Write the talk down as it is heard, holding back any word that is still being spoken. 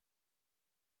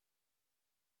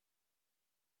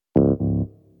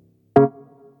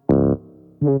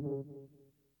Just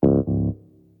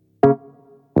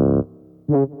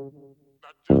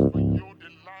for your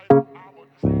delight, I would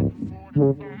drop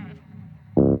 45.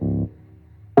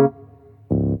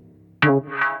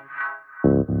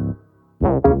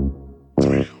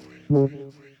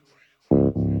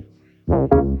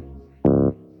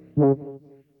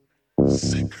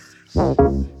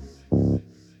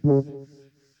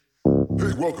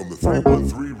 Hey, welcome to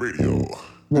 313 Radio,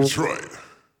 Detroit.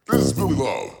 This is Billy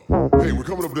Love. Hey, we're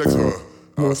coming up next,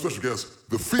 special guest,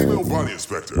 the Female Body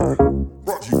Inspector.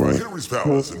 Brought to you by Henry's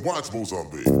Palace in Watts,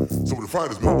 Mozambique. Some of the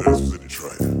finest male dancers in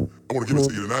Detroit. I want to give it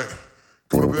to you tonight.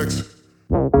 Coming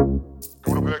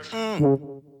up next.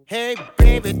 Hey,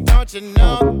 baby, don't you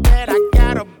know that I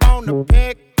got a bone to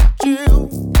pick with you?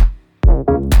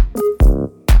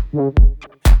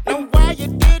 Now, why you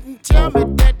didn't tell me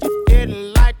that you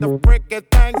didn't like the freaking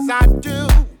things I do?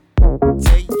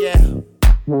 Say yeah.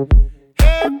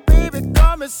 Hey, baby,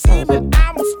 come and see me.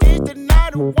 I'm on stage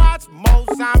tonight and watch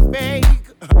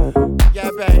Mozambique. Yeah,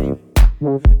 babe.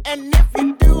 And if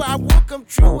you do, I will come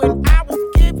true and I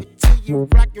will give it to you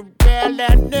like you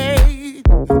really need.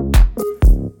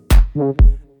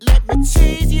 Let me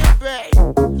tease you, babe.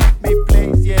 Let me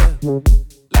please you.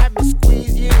 Let me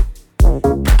squeeze you.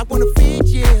 I wanna feed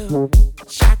you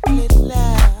chocolate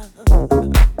love.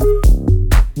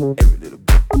 Every little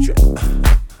bit trip.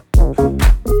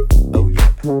 Oh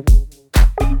yeah.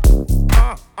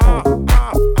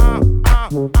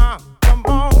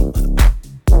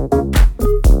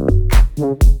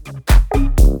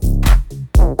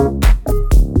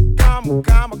 Come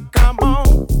on. Come on.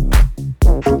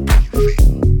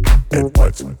 And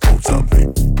what's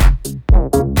Mozambique?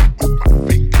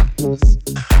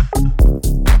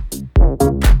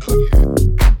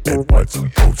 And what's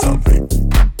Mozambique?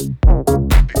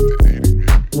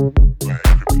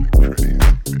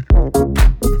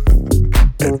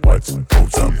 And what's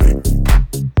Mozambique?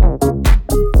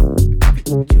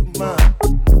 You mind?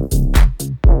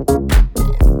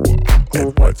 And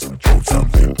what's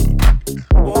Mozambique?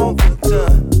 All the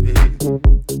time, baby.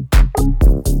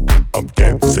 I'm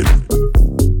dancing.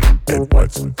 And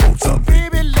what's Mozambique?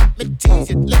 Baby, let me tease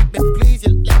you, let me please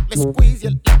you, let me squeeze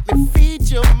you, let me feed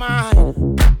your mind.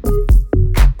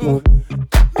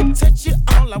 Let me touch you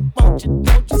all I want you,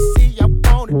 don't you see I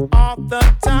want it all the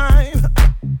time.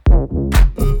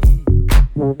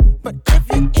 But if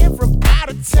you're in from out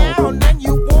of town, then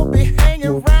you won't be hanging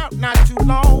around not too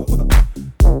long.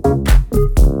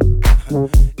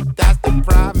 That's the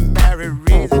primary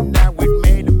reason that we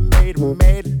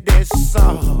made this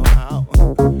song.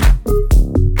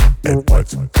 And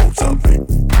what's Mozambique?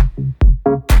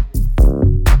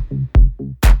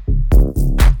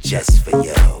 Just for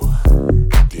your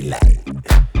delight.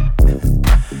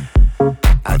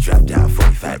 I'll drop down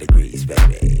 45 degrees,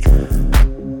 baby.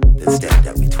 Then stand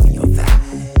up between your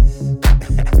thighs.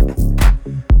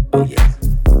 Oh yeah.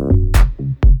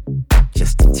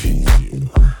 Just to tease you,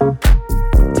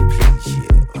 to please you,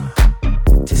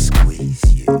 to squeeze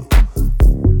you,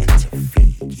 and to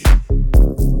feed you.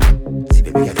 See,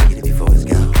 baby, gotta get it before it's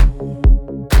gone.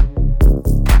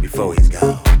 Before he's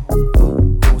gone.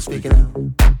 Who's speaking out?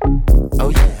 Oh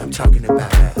yeah, I'm talking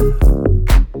about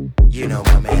you know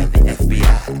my man, the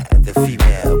FBI, the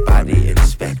female body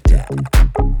inspector.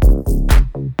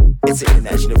 It's an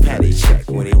international panty check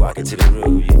when he walk into the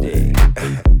room, you dig?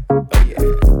 Oh yeah.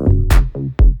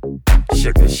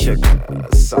 Sugar,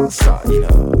 salt, you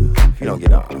know. If you don't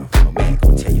get off, my man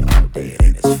gonna tell you all day it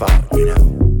ain't his fault, you know.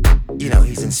 You know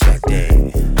he's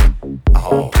inspecting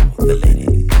all the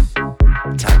ladies,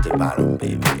 top to bottom,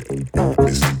 baby.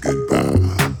 Mr. Goodbye.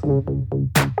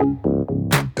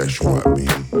 That's what I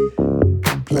mean.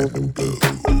 Platinum Gold.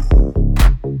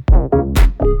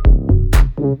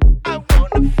 I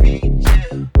wanna feed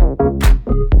you.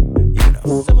 You know,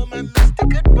 some of my Mr.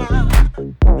 Goodbye.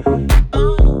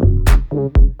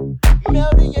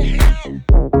 Melt in your hand,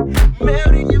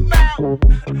 melt in your mouth.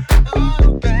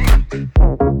 Oh, baby.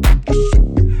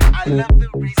 I love the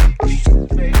reason,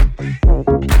 baby.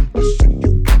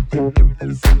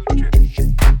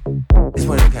 It's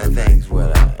one of the kind of things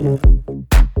where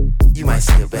you might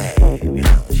see a babe, you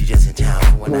know, she just in town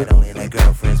for one night only and her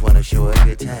girlfriends wanna show her a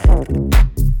good time.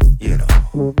 You know.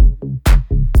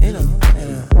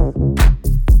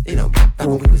 Back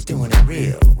when we was doing it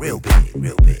real big, you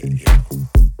know.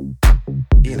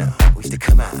 You know, we used to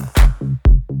come out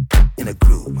in a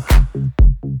group.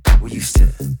 We used to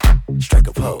strike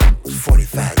a pose,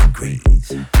 45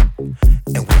 degrees.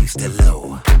 And we used to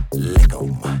lick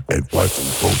 'em. And what's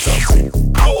Mozambique?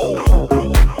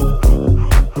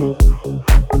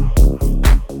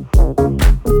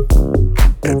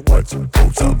 And what's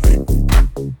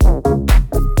Mozambique?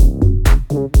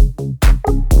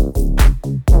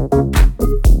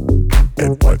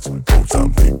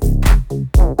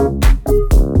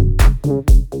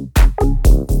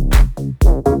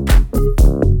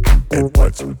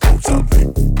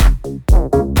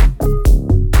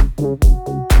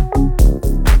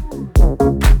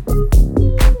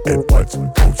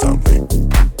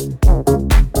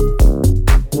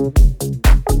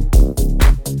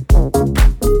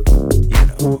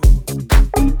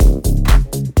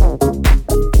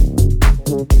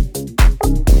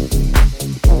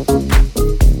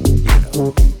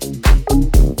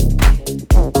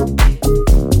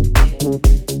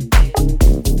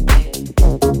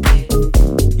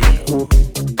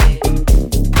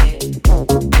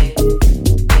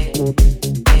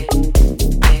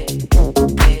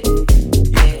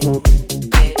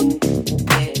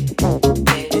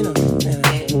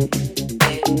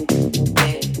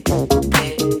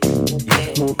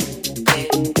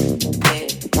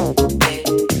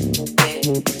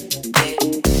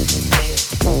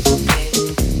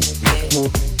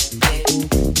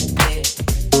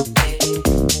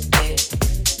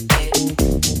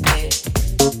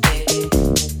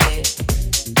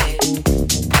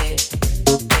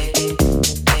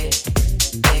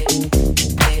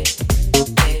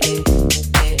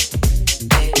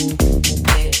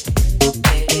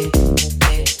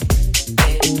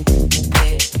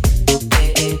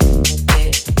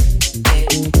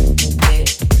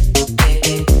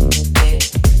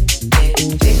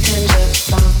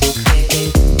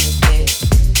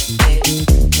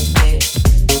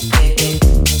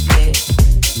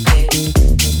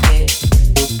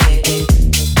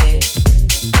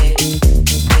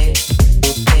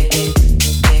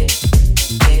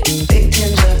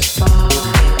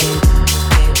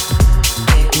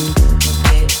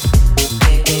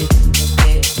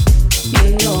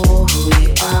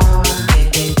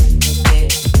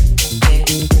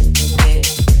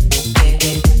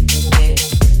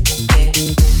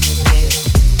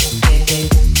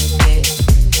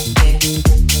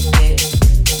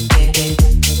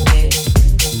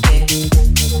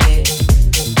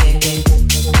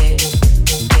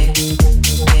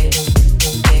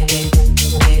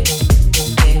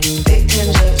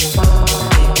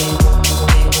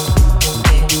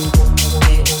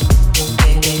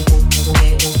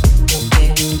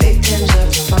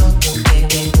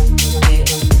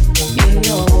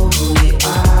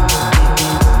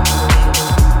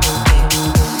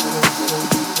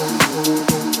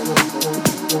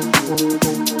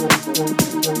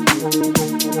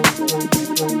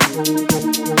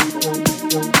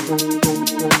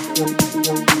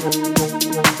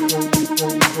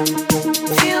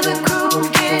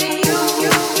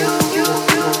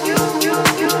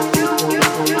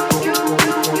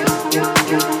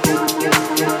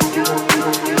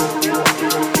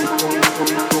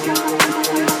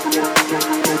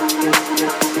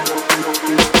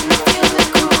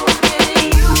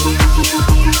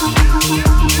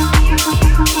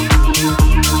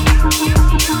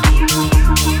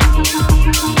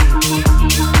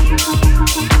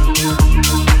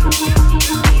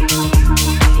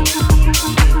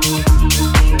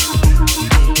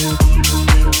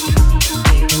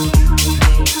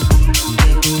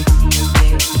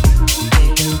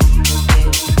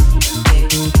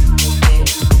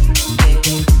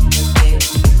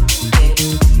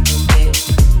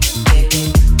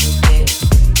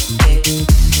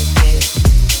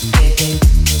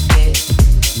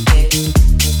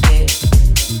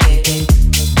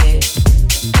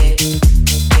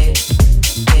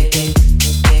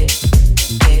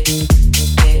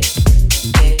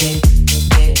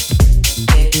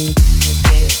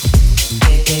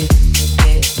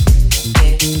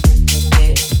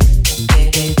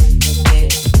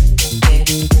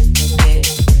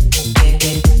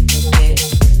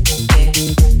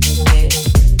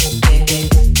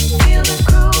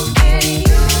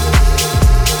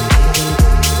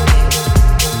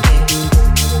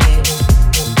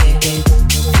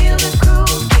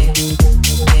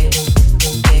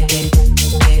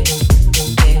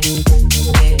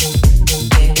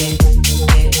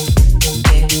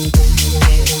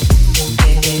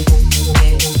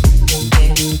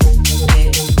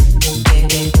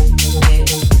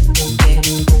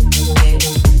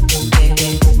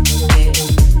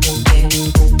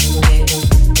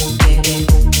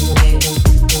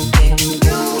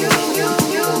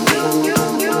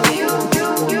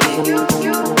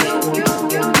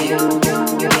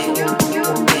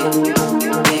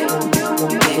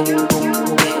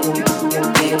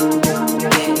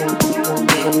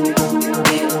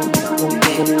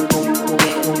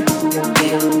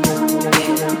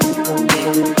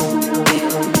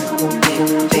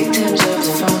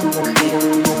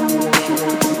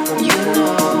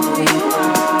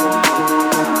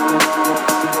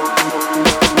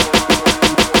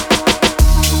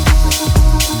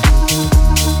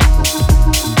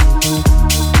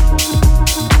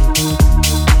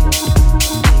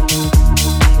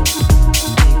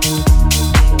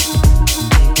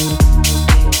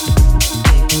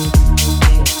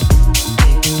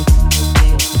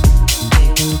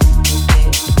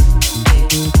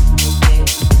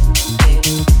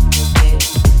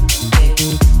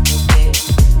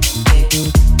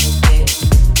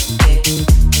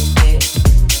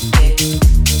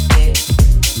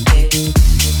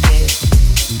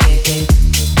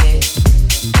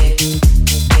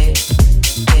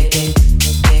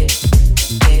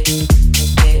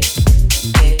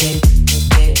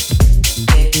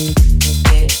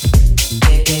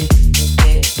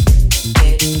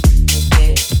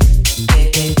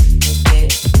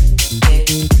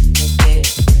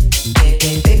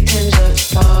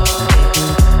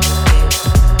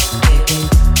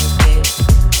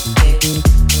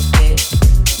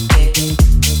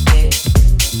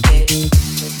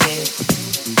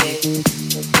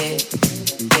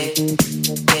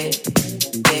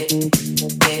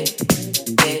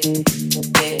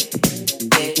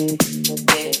 You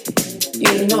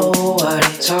know what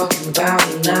I'm talking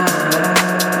about now.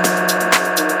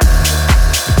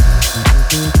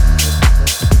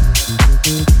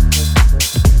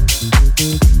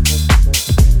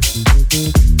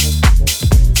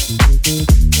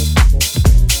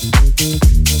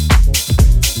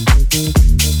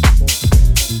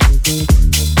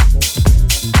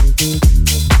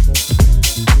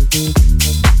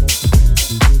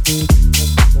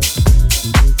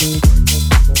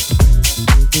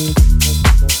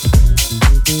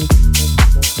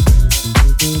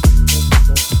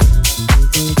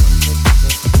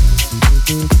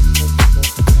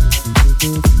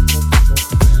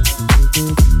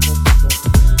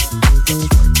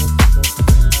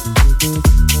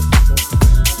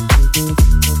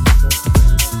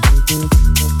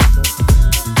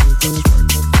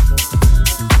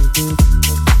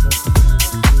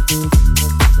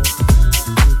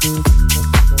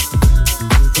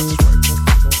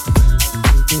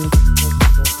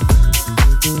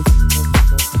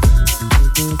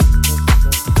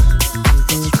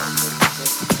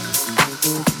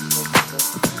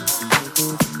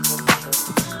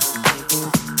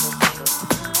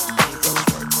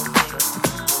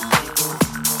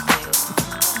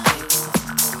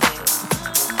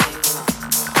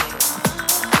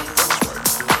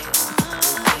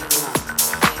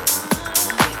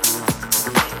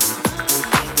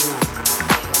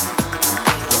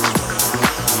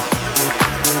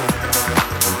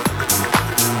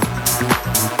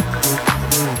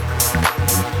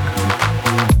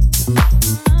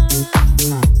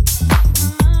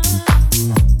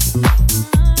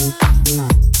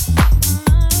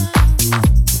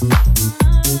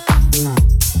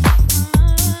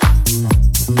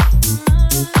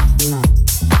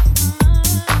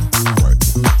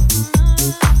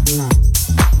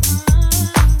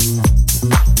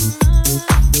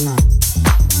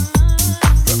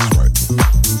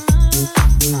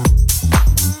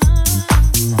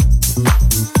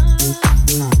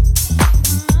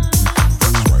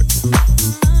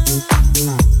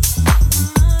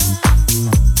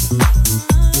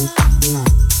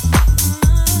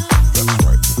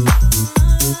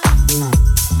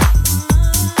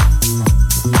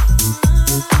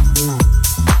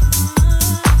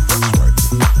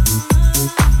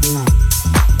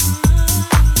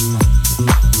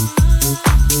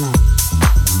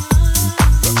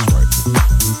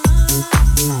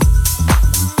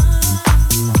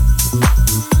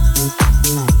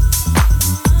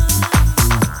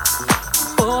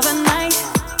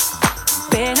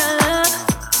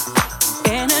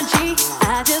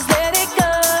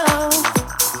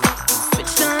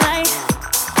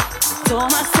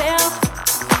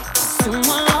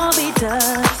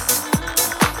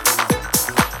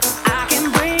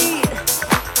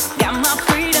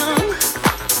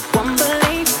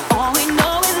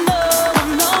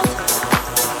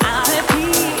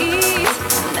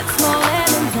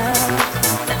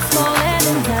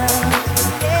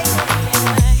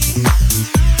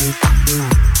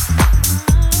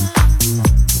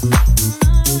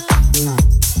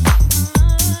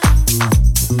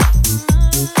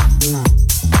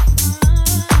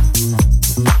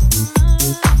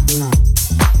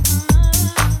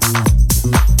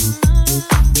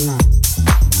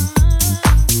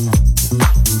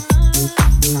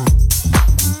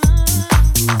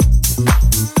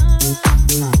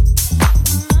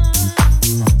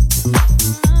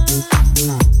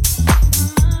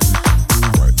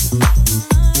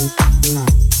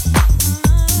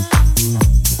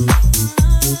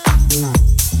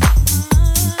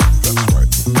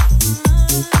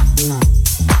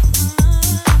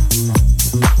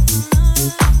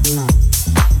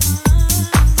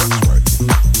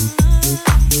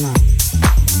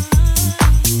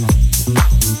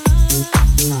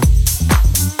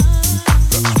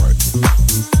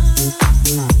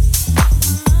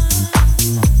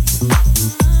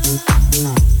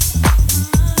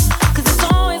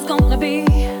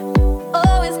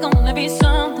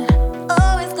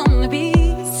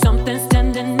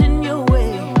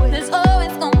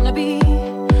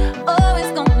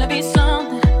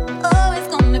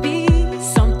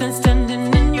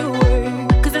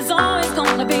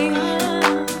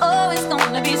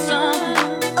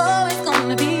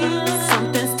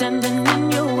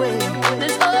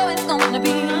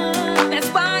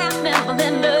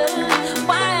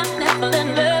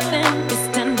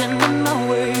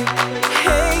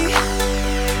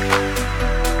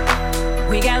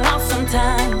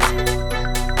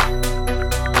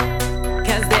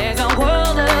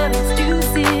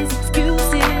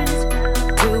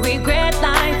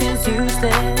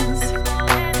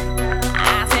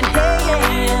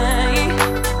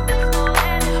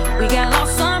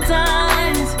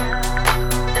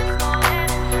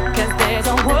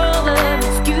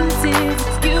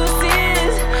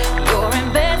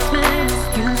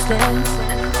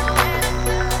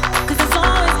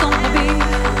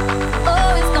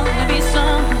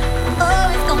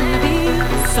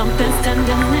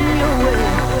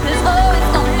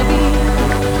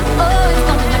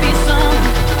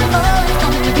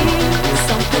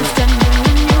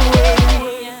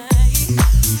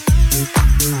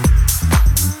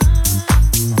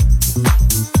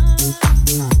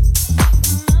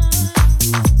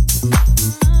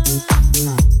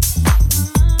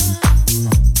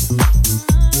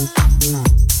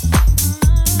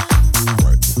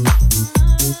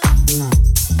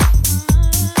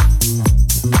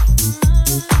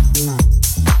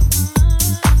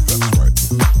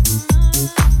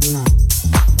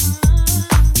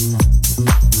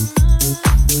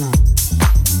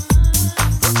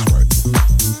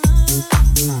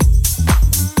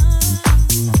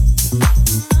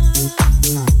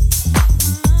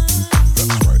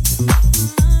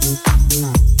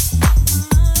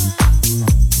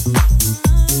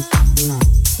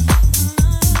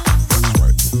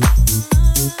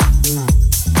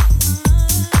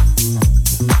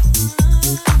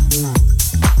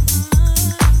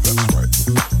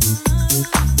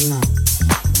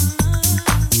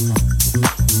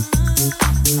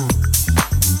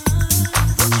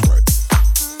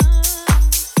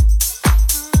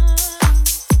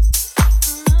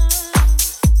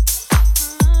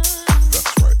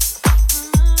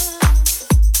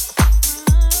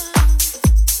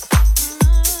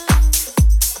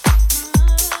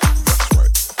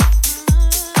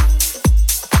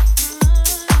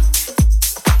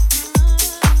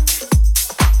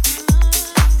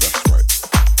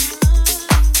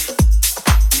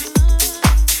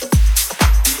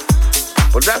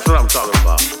 But that's what I'm talking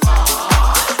about.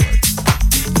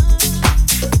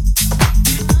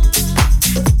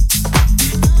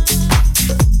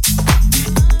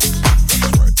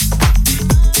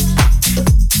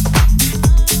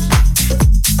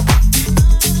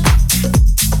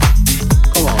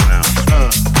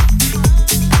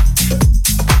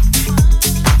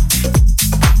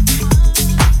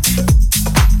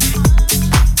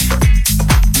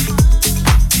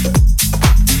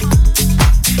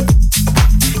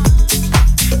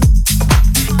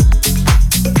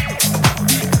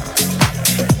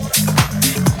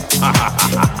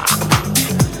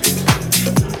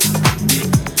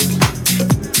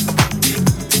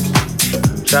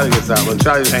 Charlie gets out, but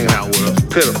Charlie's hanging out with us.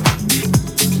 Pitiful.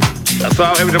 That's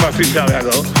all. Every time I see Charlie, I go,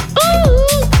 ooh.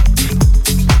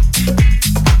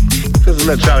 Just to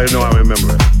let Charlie know I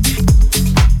remember it.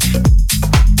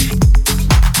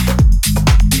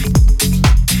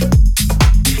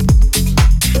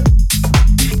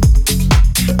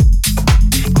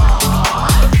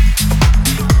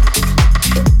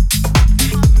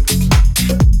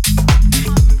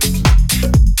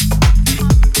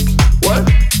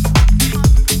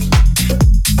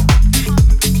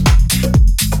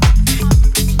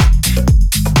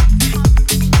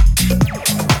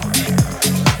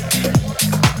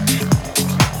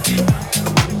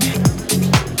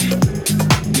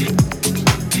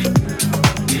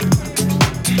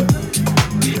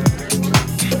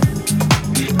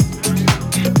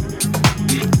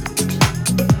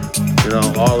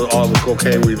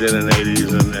 Cocaine we did in the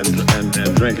 80s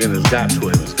and drinking has got to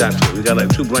it. It's got to it. We got like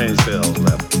 2 brain cells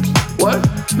left. What?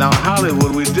 Now,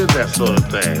 Hollywood, we did that sort of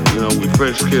thing. You know, we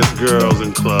French kissed girls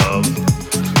in clubs.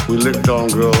 We licked on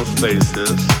girls'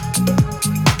 faces.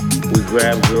 We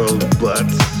grabbed girls'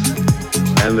 butts.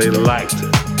 And they liked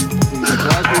it.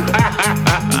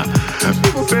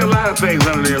 People say a lot of things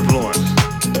under the influence.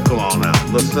 Come on now.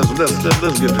 Let's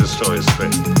get this story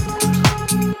straight.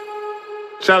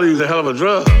 Charlie used a hell of a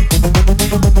drug.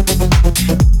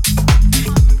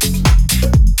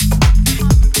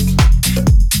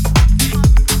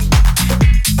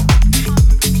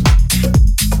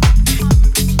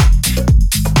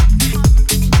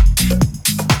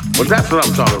 Well, that's what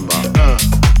I'm talking about.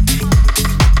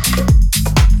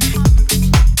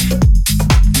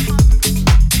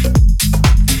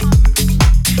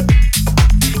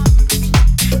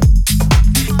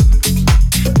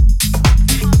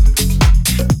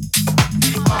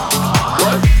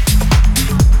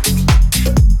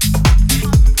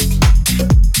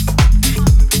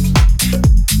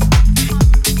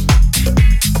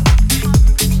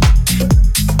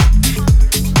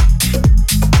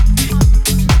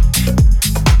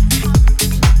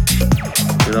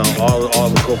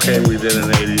 Cocaine we did in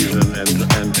the 80s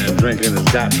and drinking has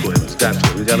got to it. It's got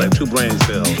to it. We got like 2 brain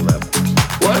cells left.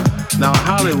 What? Now,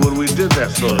 Hollywood, we did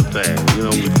that sort of thing. You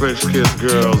know, we French kissed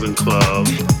girls in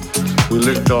clubs. We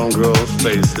licked on girls'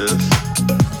 faces.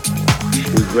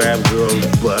 We grabbed girls'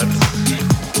 butts.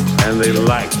 And they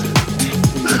liked it.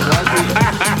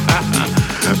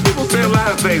 People say a lot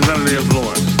of things under the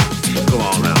influence. Come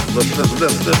on now. Let's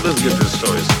get this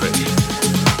story straight.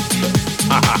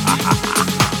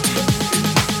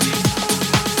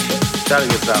 Charlie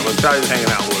gets out, but Charlie's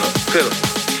hanging out with us. Pitiful.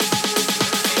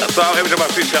 That's all. Every time I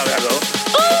see Charlie, I go, ooh.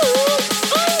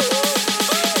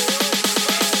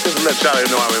 Just to let Charlie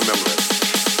know I remember it.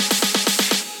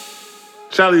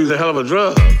 Charlie used a hell of a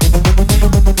drug.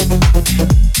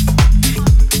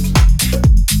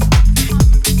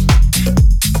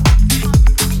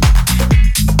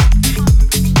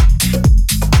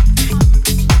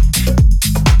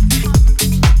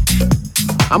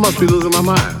 I must be losing my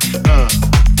mind.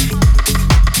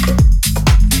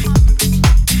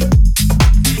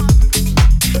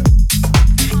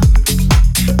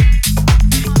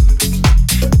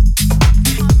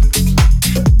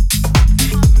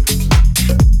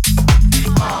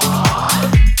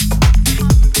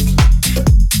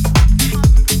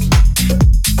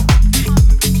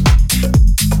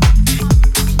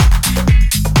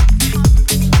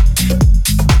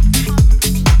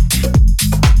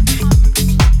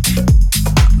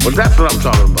 Well, that's what I'm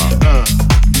talking about.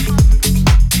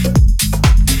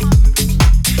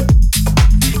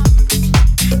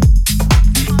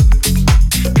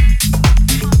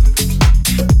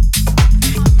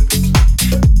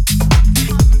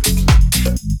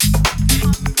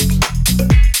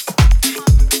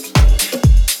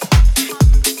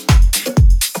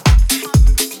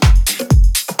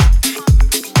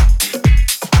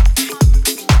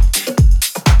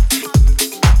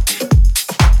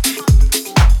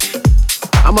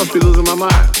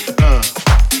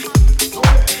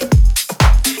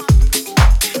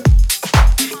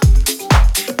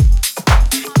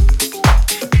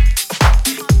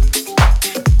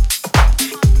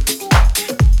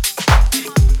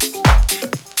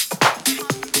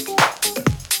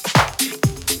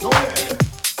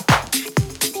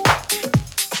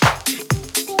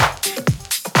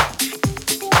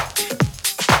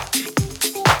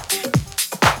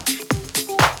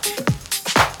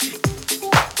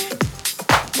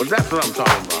 That's what I'm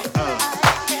talking about.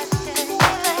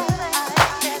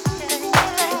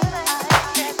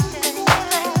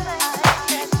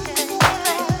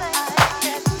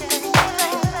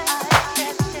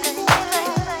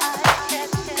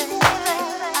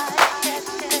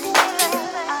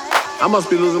 I must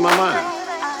be losing my mind.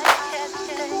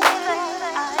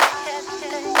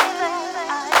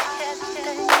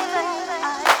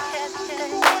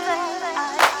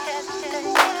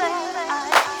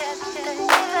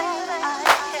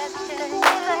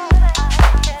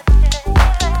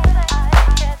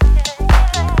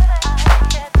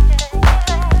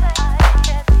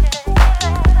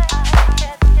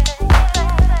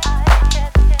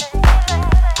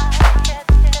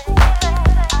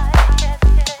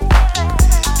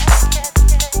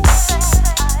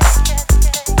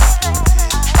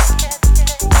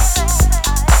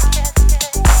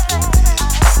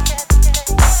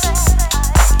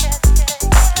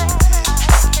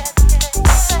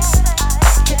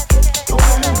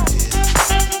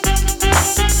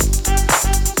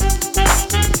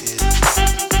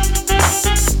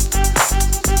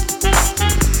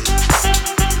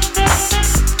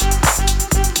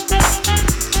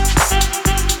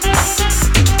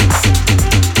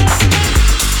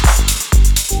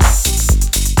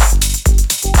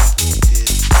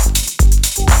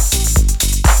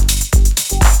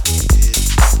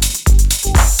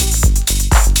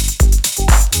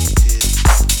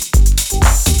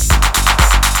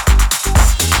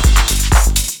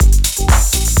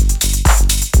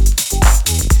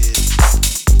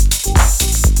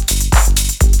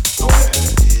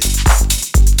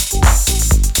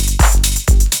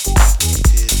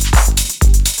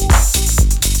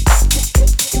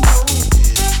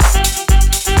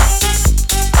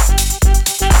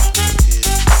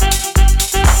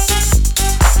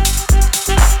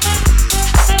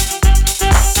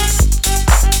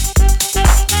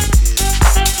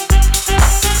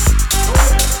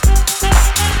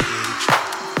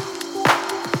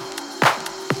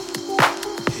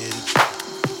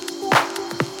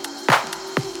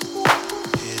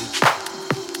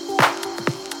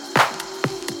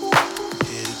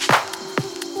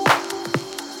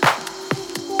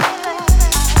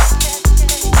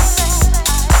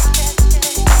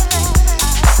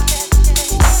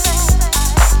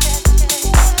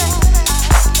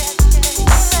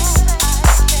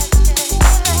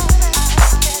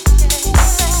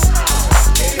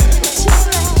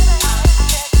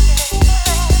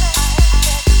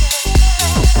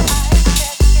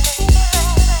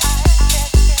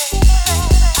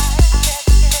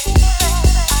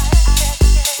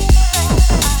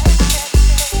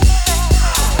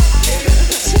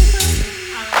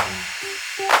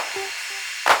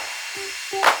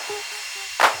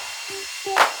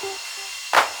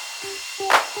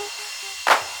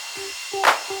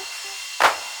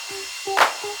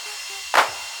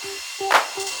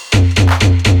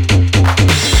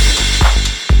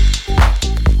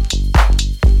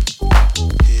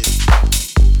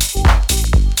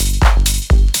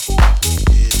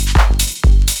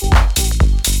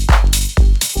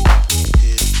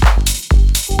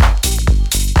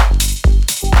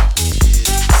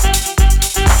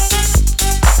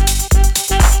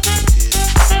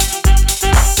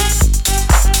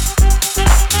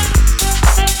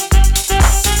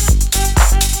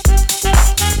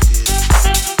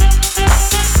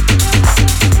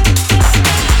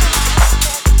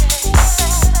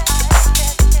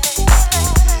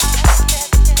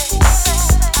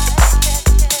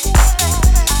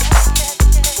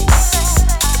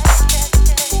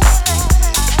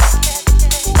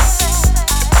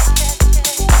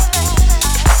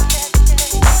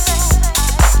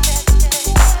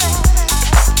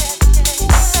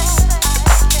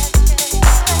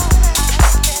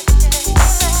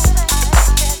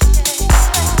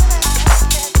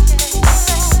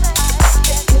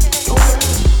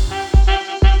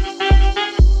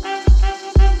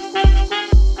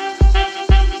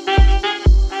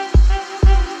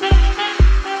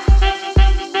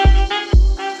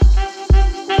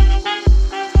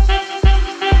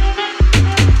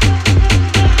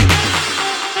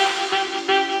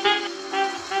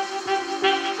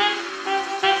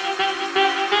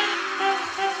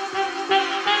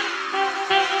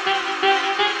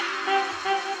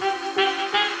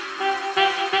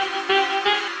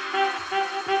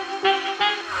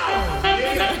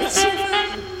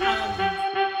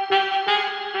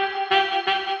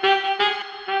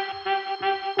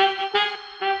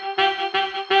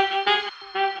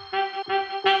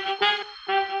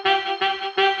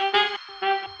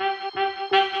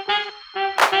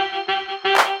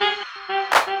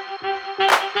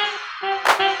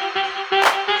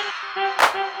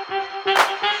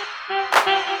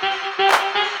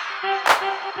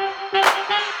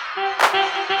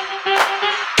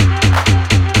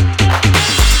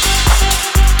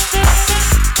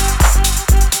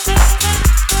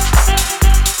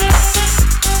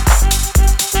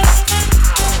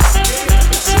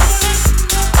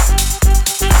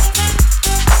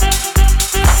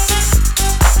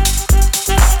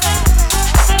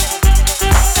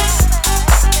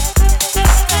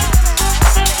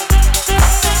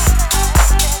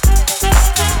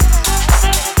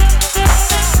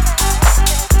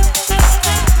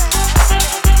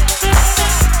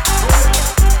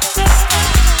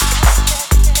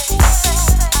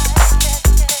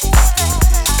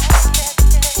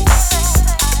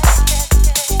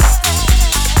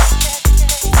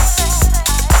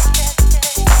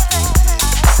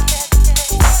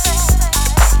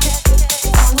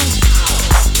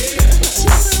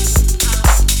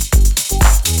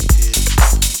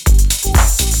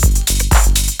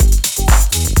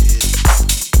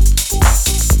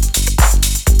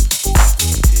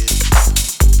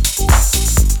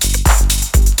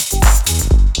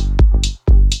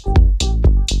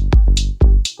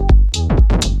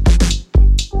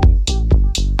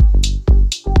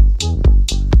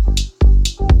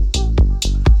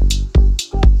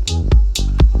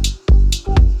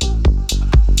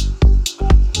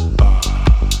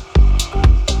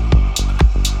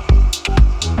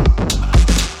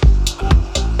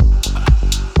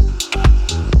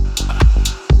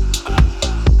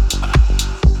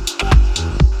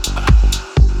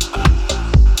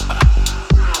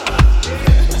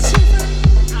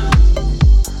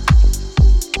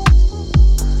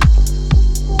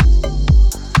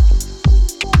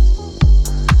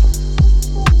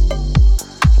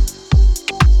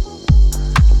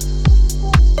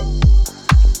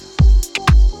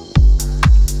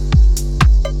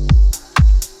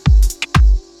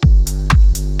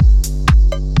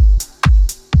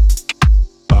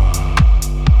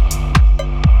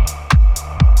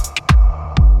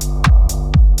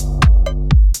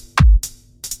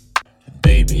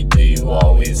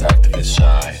 acting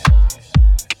shy?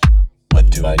 What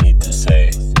do I need to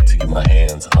say to get my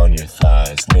hands on your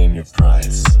thighs? Name your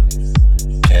price.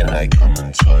 Can I come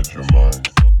inside your mind?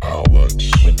 How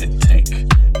much would it take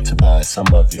to buy some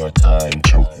of your time?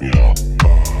 Choke me up.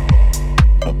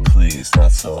 But please,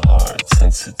 not so hard.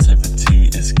 Sensitivity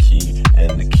is key,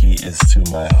 and the key is to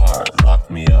my heart. Lock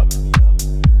me up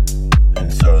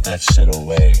and throw that shit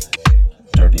away.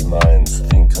 Dirty minds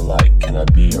think alike. Can I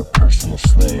be your personal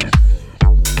slave?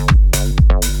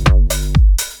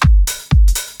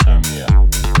 Turn me up.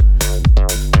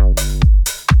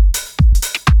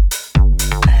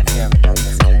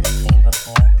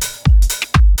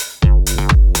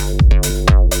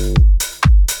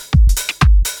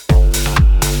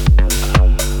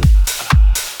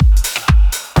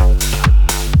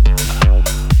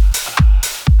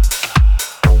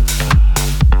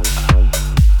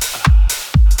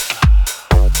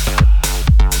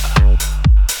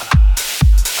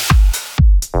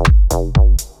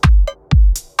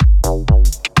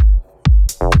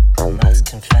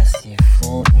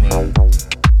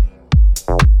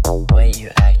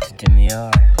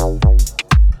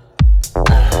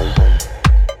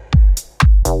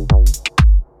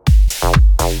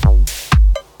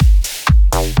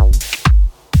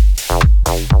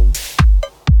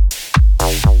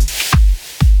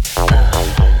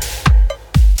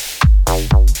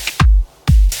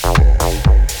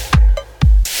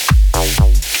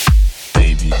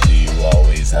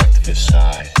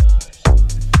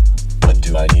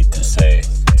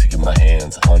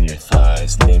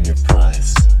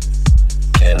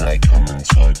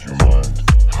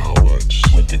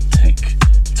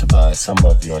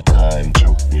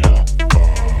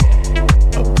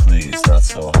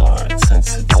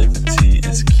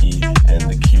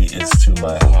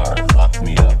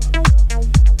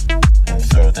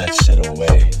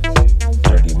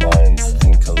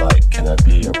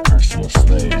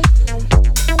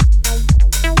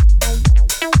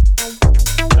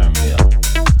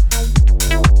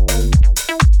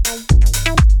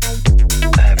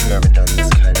 Have you ever done this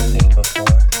kind of thing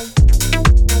before?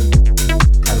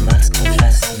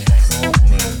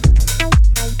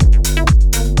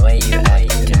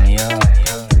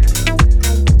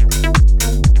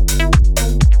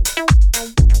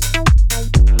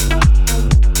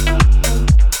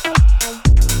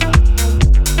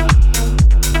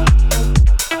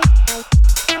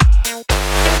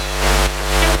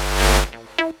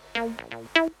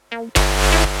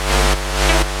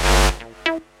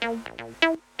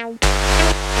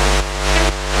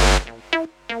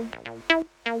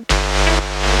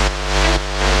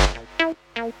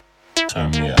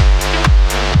 Turn me up.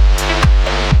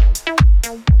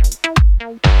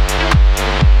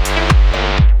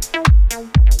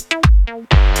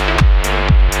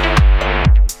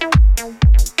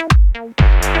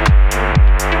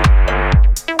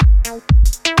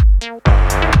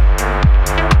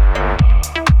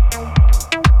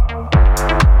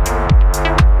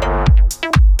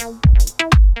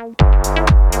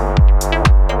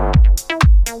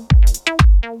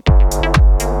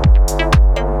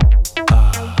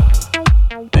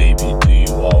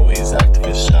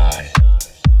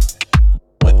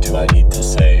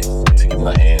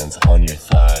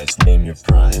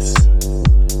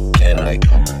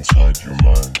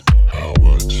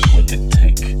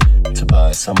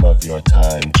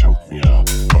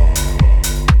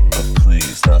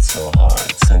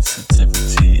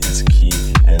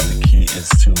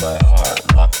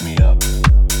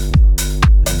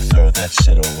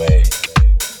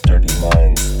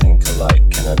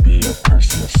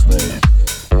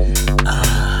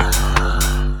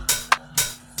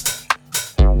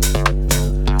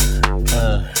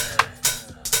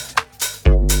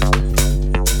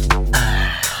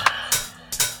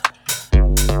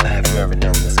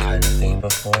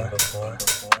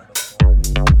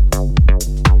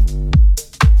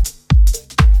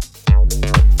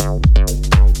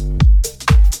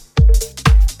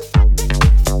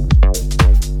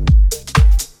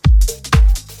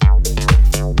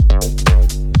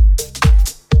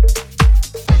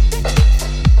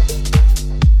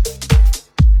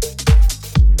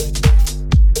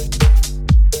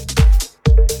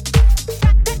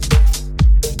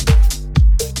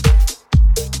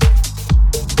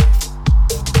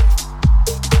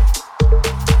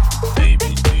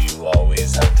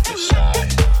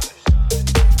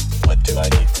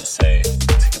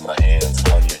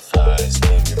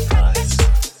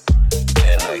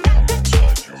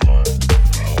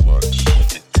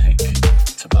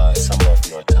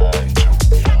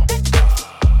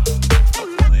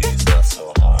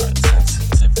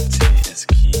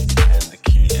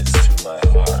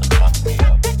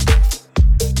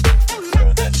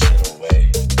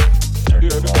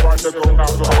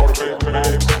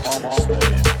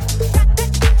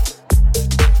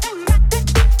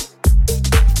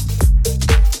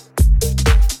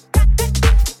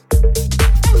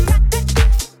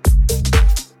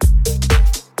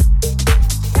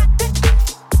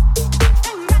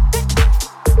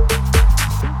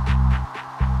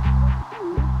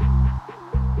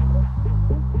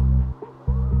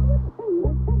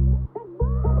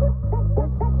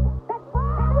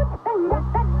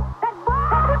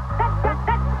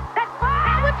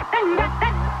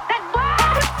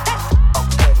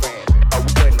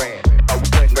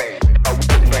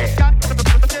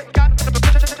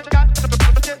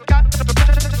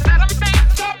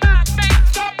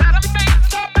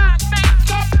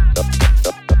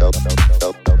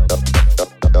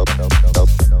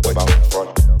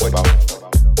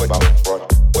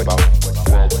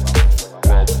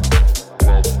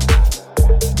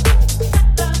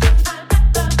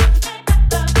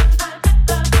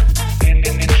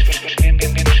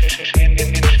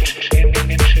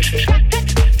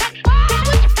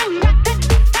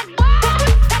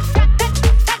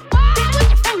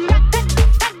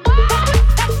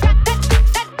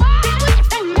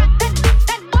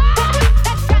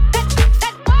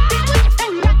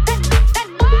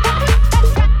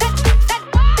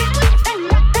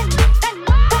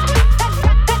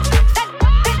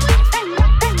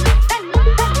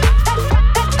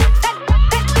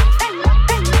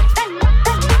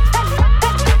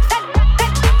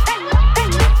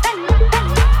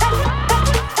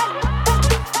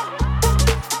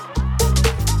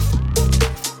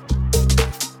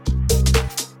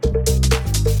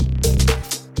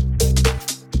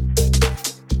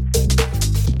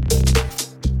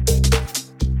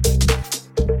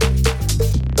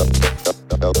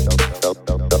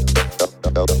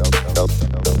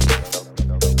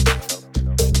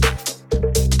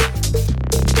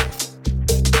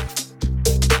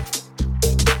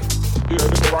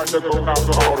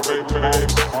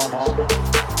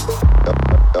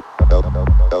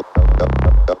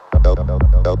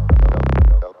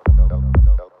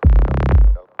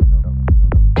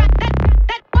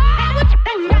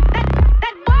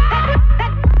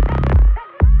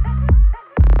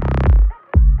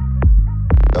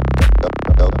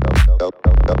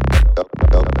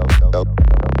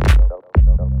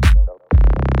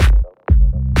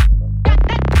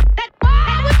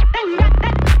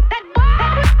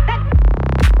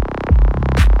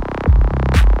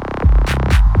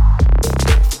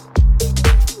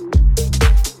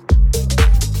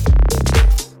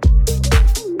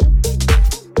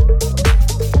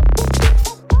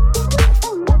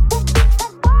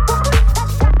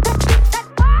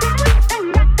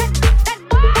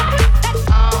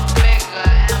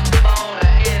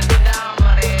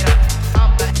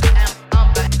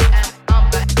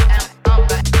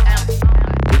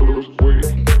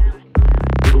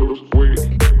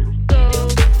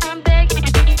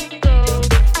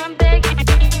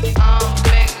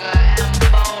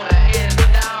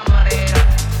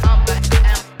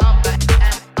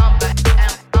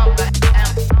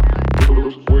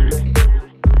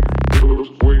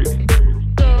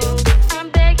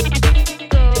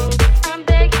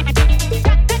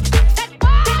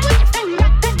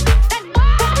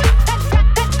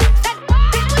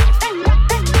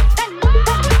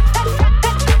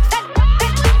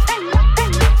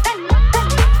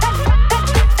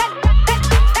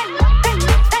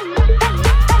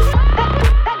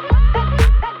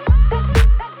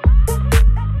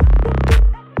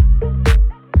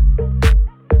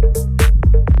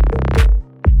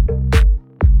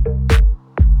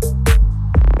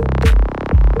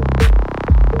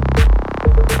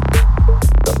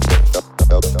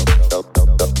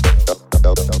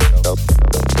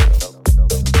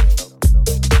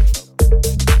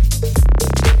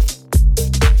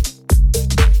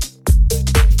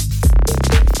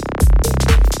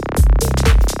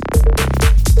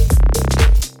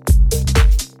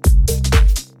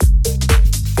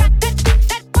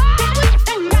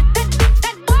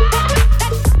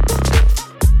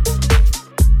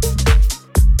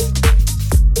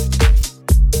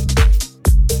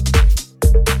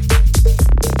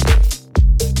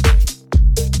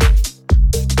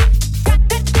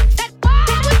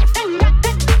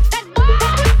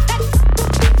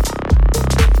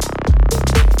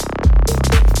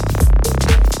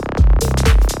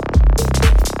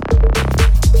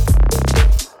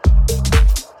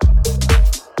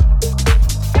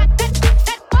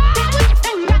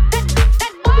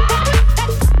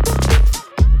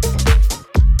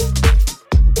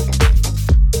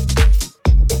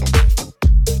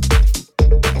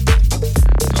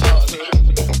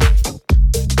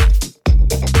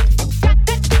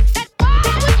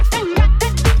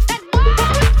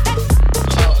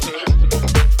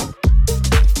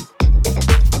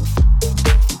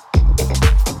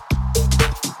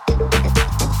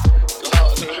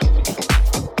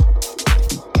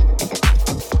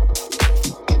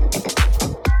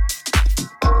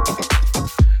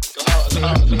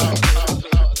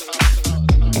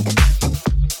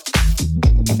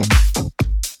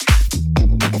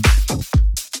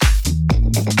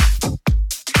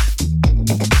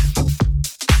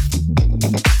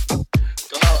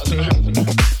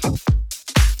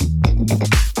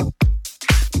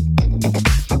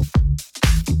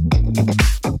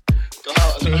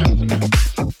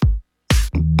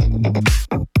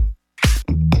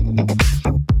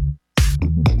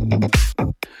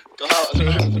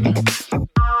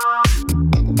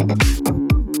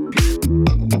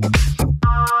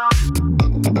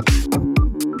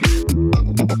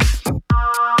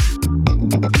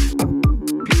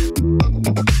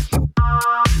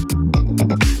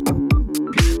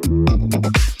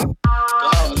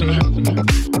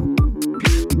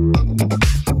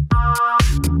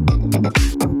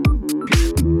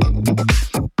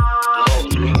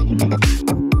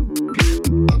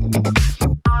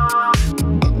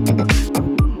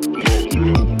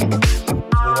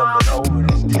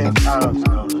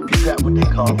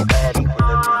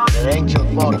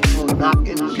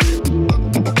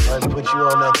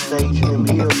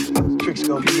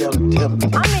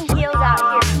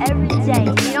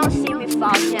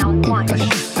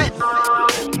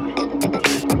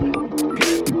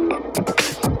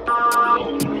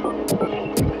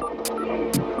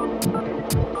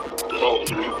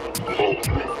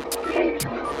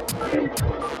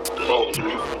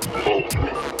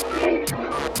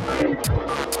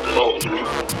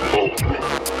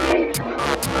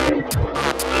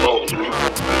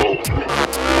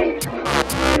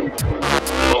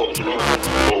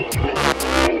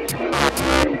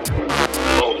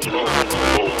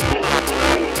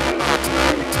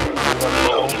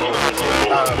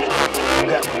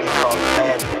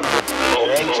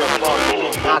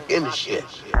 in the shit.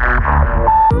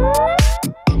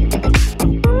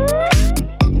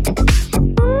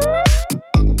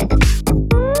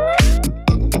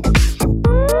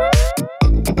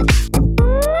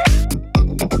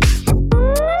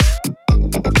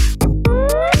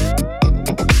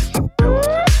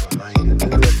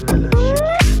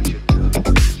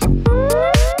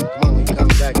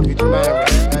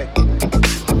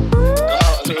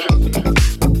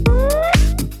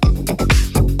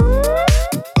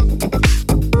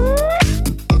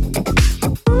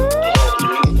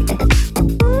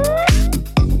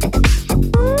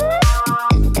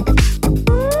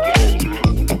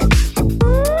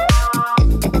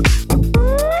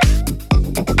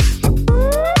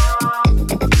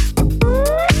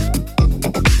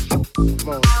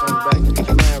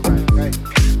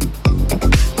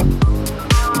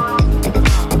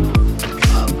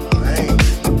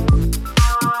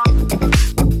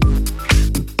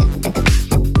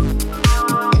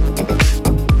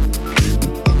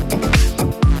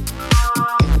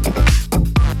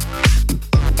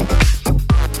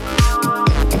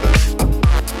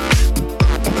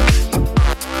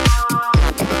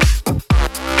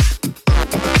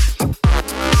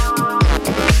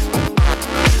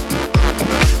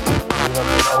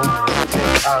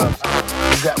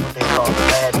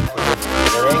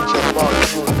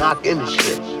 In the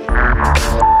shit.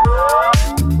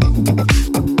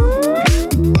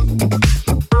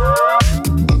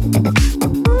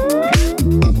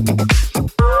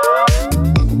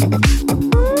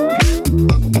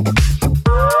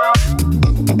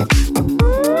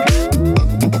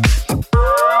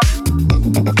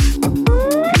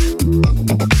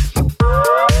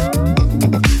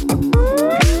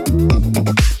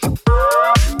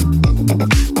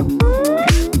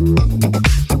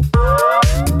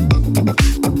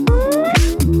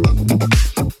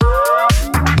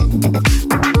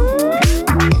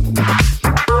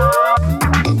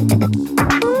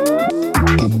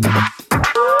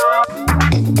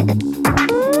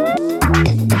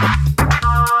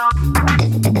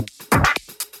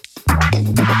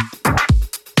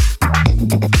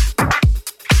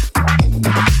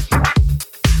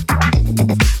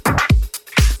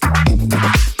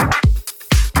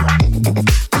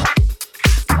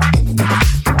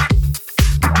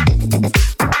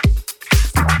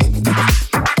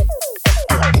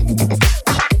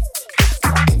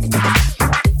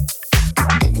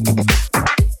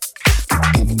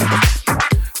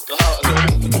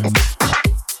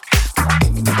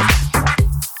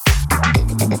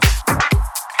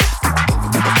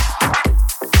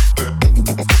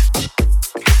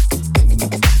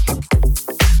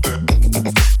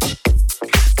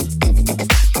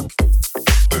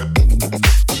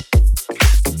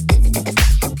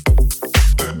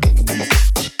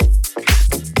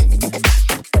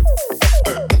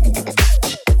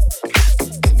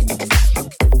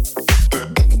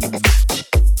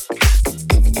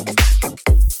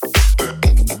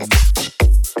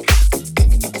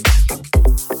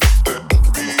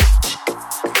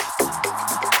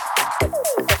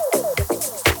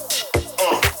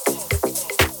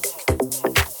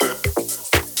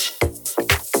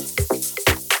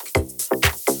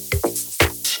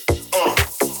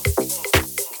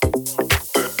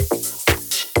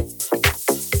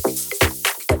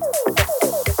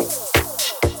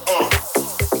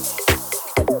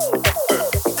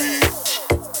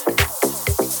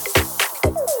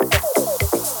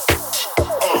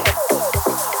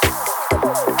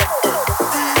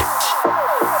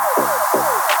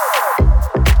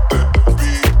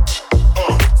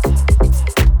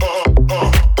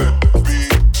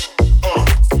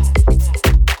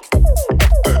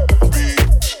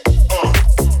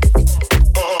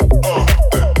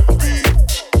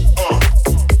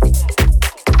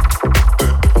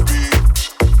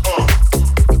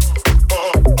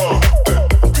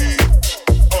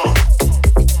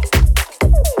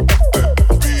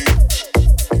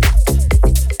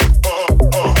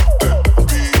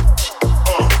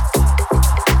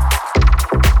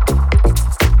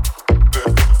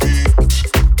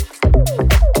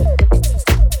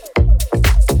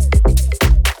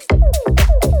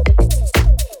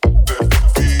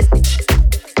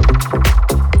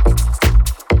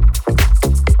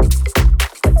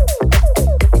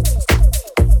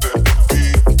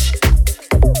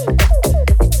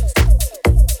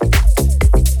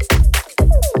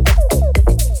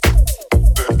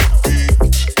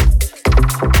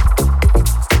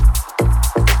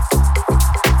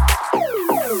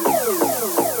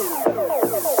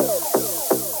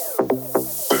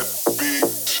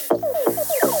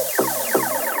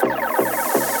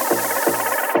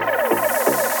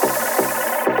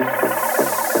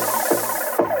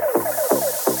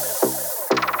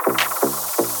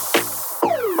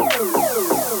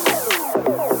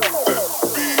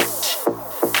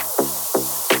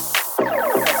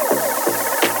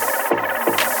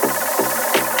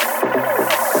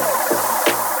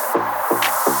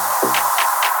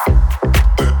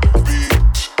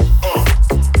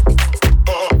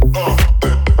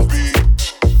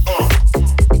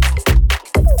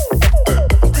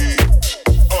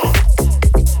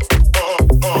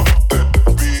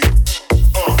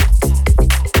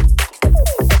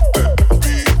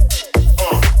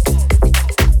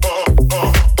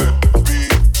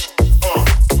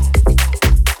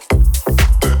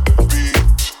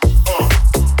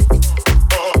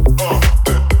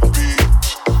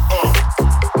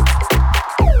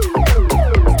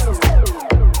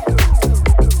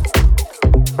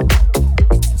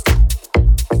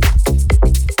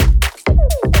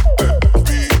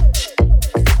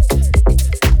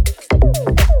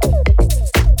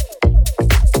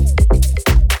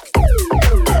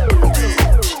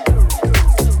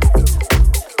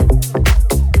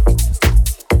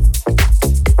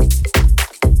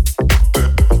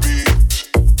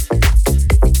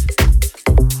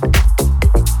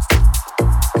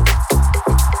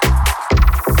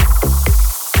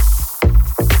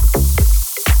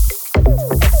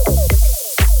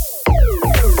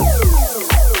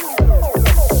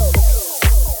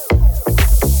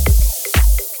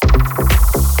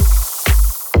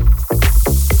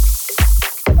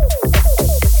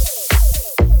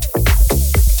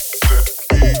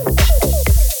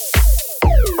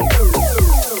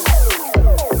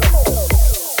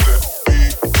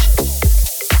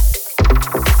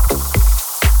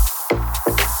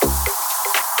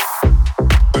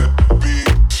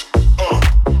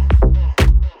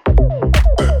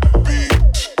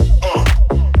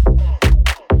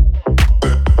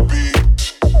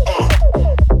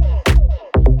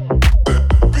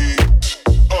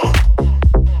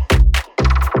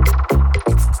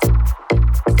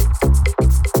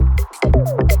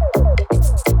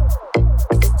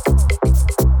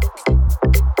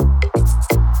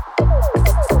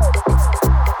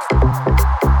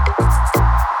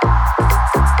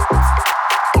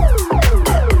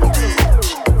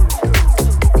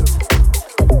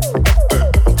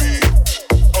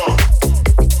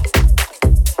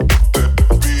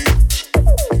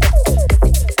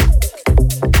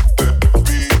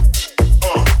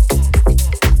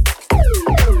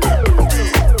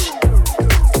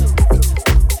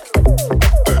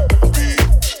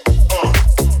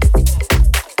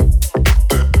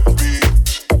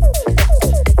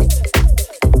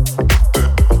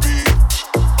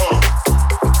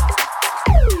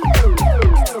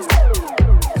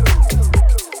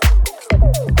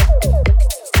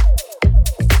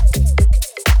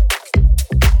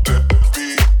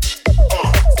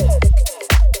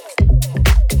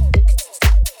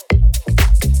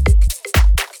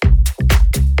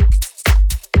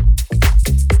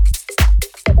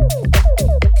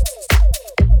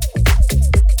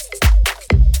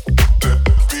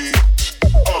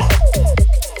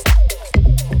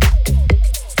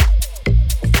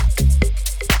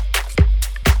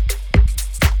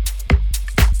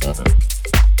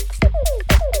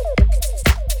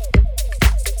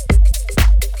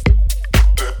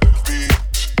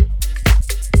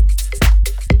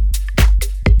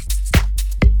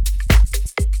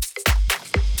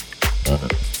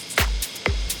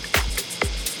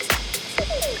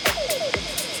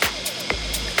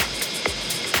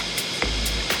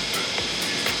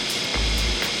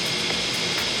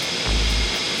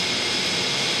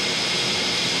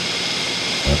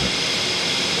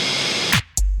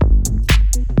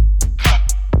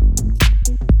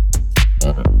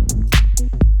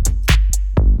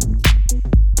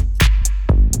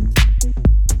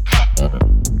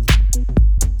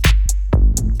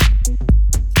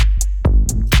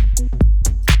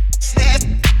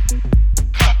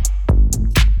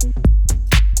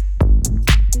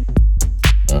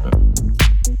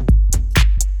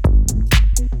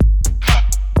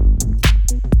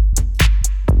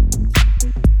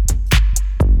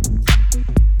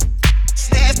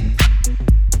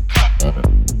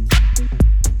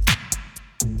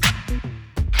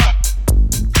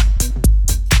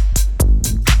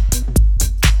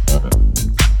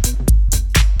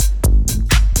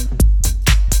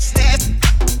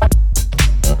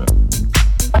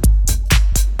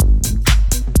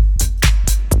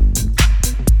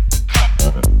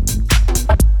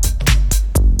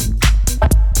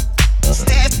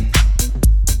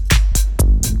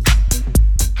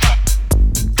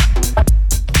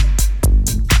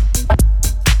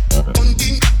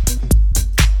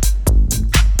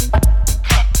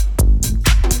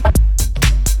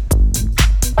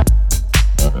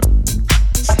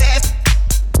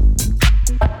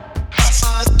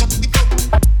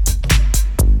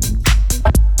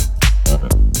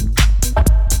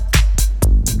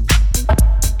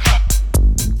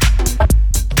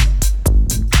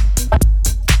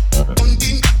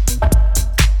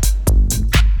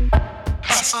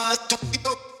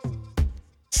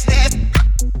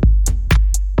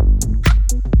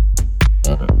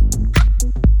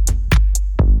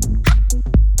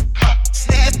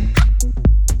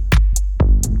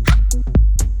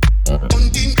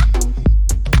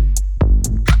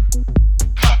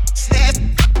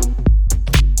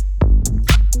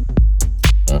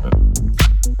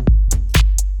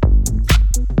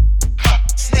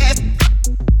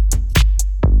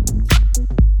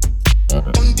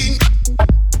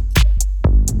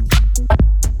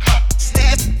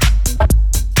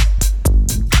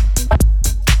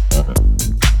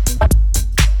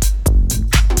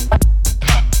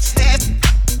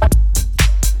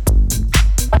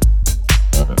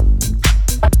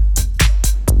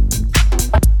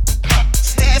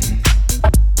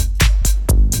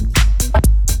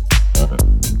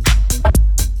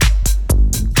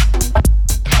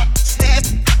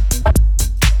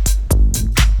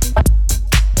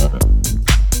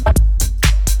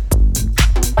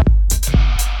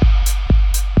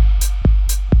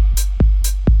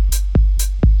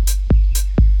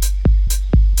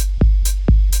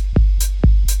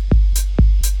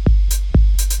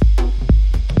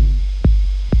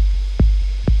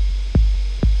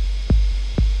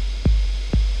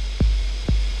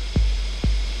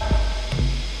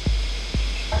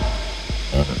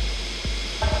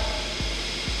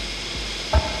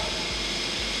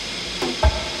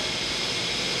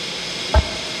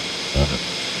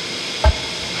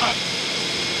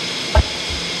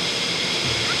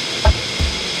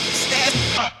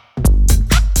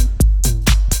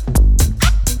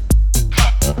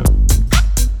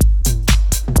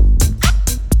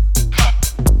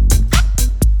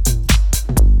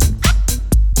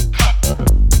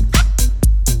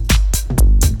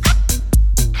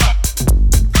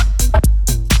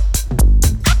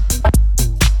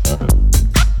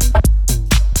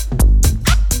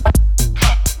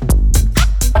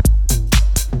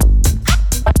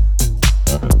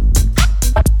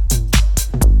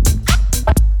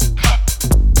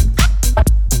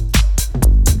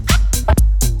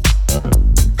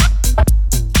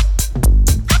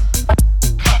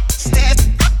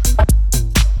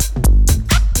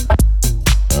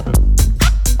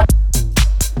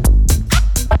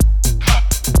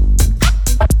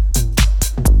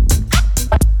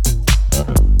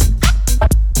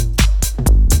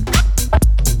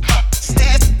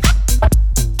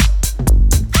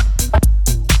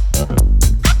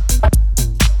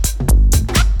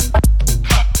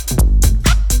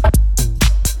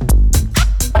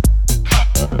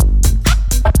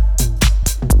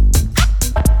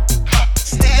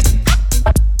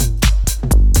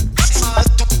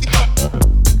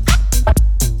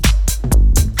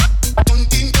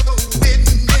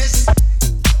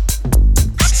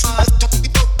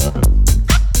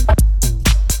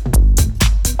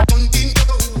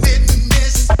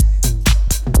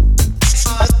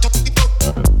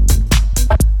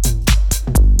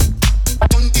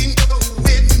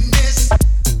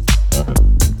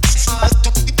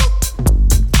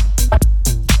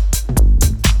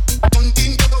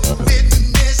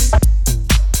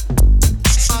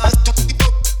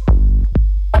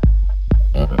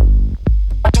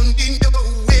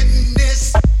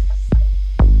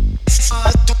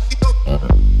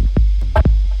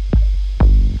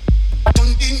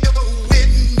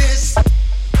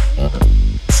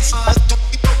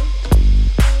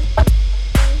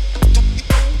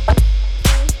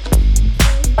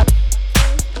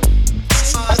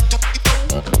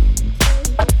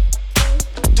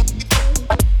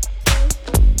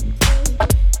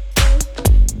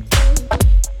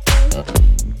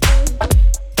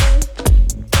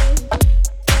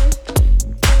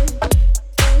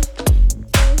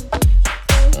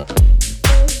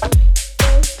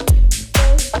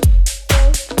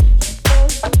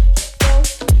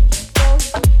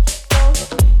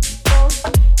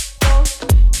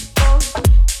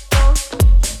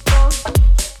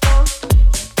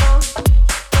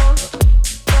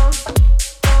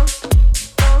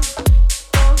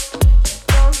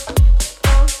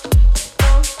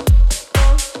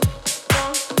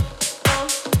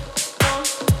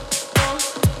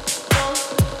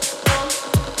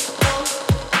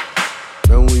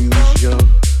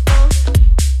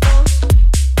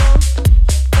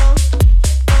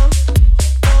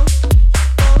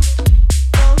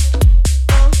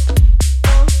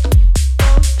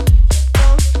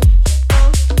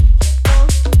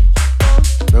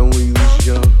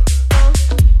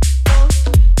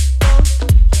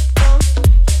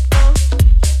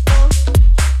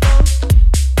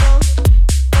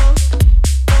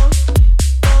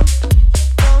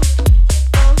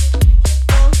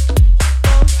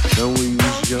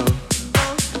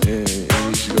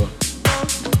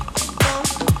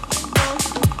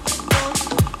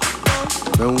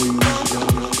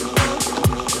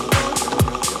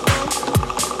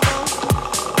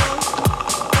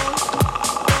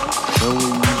 When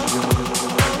we